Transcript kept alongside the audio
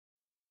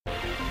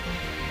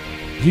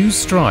You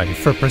strive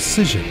for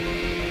precision,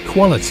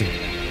 quality,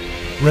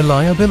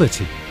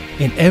 reliability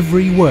in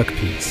every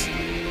workpiece,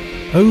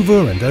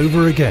 over and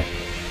over again.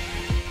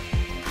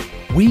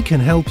 We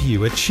can help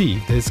you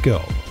achieve this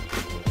goal.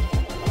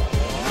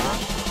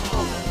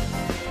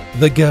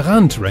 The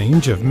GARANT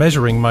range of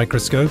measuring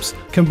microscopes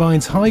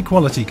combines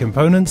high-quality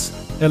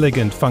components,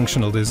 elegant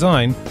functional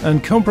design,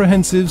 and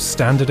comprehensive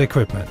standard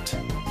equipment.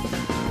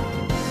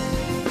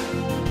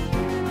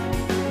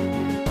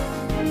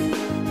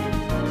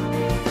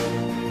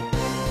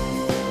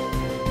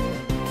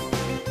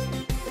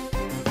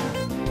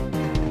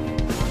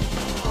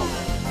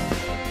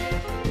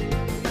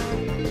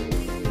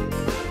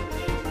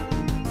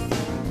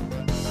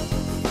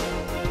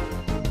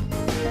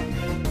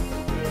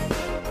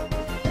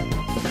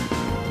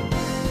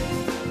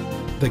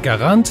 The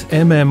GARANT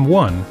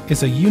MM1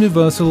 is a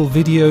universal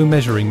video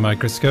measuring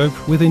microscope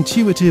with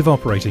intuitive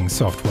operating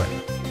software.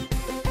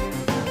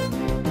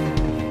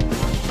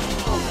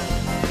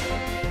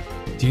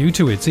 Due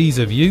to its ease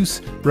of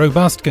use,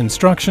 robust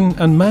construction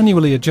and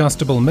manually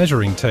adjustable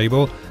measuring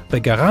table,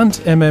 the GARANT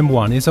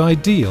MM1 is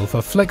ideal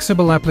for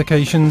flexible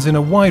applications in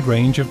a wide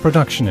range of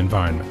production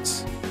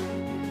environments.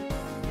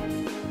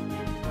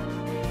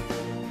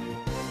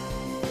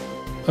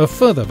 A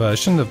further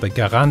version of the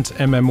GARANT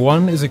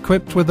MM1 is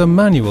equipped with a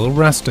manual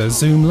raster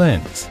zoom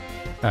lens.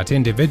 At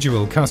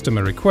individual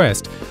customer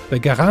request, the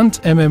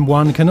GARANT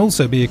MM1 can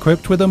also be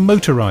equipped with a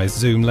motorized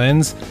zoom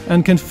lens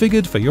and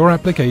configured for your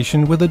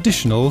application with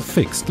additional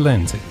fixed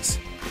lenses.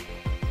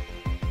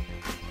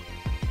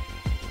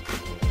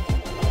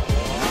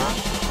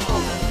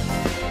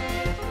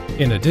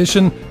 In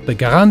addition, the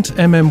GARANT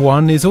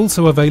MM1 is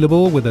also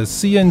available with a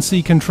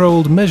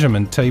CNC-controlled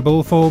measurement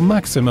table for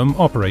maximum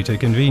operator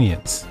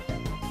convenience.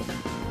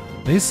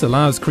 This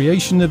allows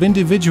creation of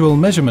individual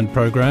measurement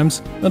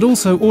programs and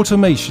also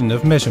automation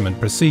of measurement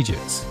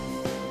procedures.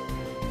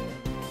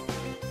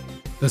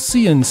 The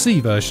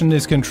CNC version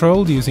is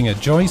controlled using a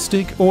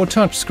joystick or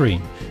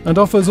touchscreen and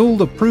offers all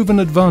the proven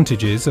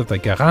advantages of the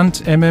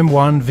GARANT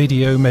MM1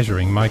 video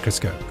measuring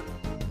microscope.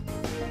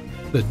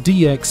 The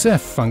Dxf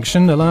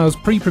function allows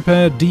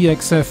pre-prepared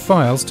Dxf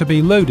files to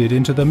be loaded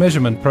into the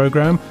measurement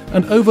program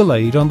and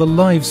overlaid on the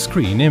live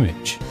screen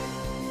image.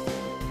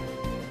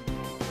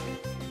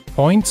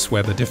 Points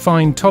where the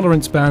defined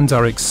tolerance bands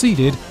are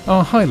exceeded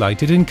are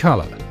highlighted in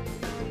color.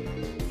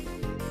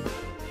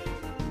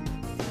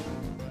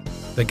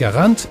 The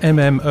GARANT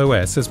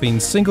MM-OS has been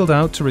singled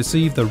out to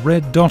receive the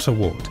Red Dot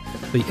Award.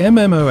 The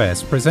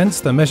MM-OS presents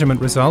the measurement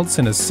results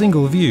in a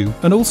single view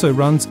and also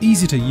runs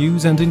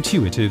easy-to-use and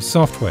intuitive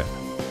software.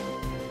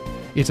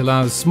 It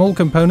allows small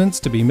components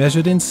to be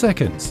measured in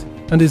seconds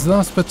and is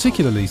thus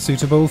particularly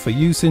suitable for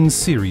use in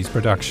series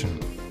production.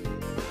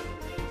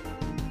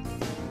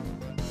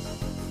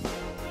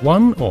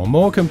 One or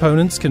more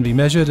components can be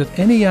measured at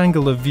any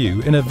angle of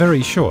view in a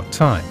very short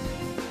time.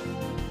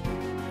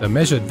 The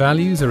measured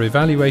values are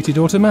evaluated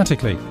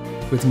automatically,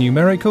 with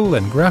numerical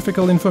and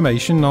graphical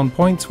information on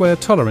points where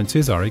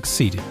tolerances are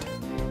exceeded.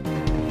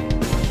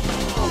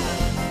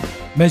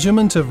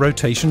 Measurement of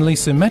rotationally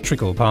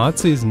symmetrical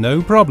parts is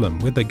no problem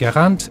with the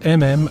GARANT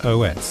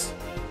MM-OS.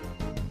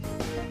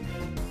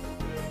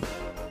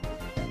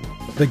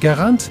 The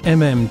GARANT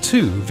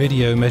MM2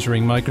 video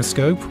measuring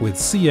microscope with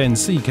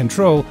CNC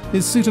control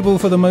is suitable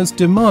for the most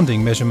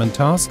demanding measurement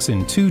tasks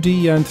in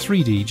 2D and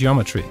 3D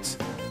geometries.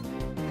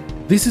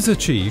 This is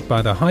achieved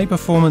by the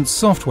high-performance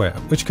software,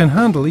 which can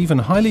handle even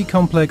highly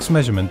complex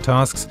measurement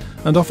tasks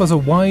and offers a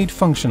wide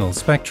functional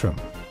spectrum.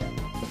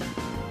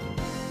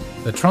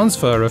 The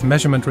transfer of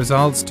measurement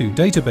results to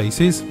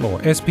databases or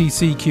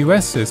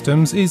SPCQS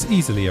systems is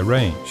easily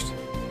arranged.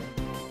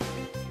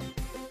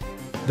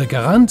 The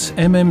GARANT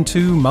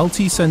MM2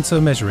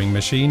 multi-sensor measuring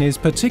machine is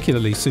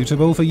particularly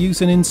suitable for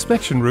use in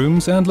inspection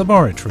rooms and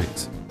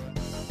laboratories.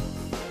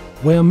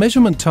 Where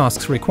measurement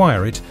tasks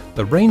require it,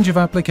 the range of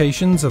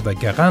applications of the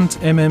GARANT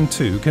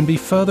MM2 can be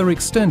further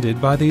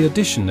extended by the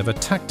addition of a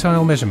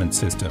tactile measurement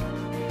system.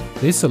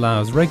 This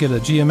allows regular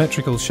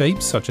geometrical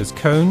shapes such as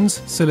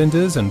cones,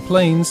 cylinders and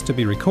planes to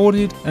be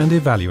recorded and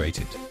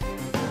evaluated.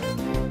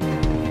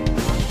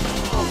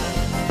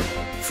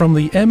 From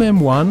the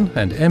MM1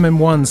 and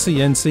MM1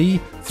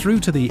 CNC through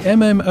to the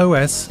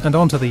MM-OS and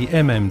onto the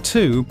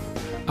MM2,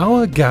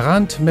 our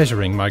GARANT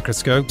measuring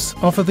microscopes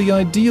offer the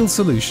ideal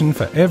solution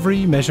for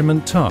every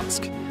measurement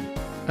task,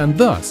 and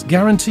thus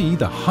guarantee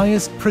the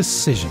highest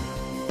precision.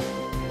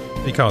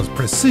 Because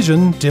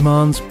precision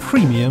demands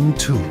premium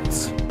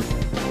tools.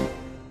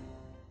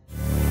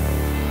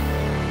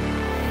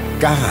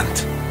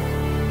 GARANT.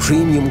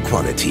 Premium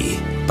quality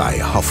by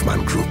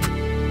Hoffmann Group.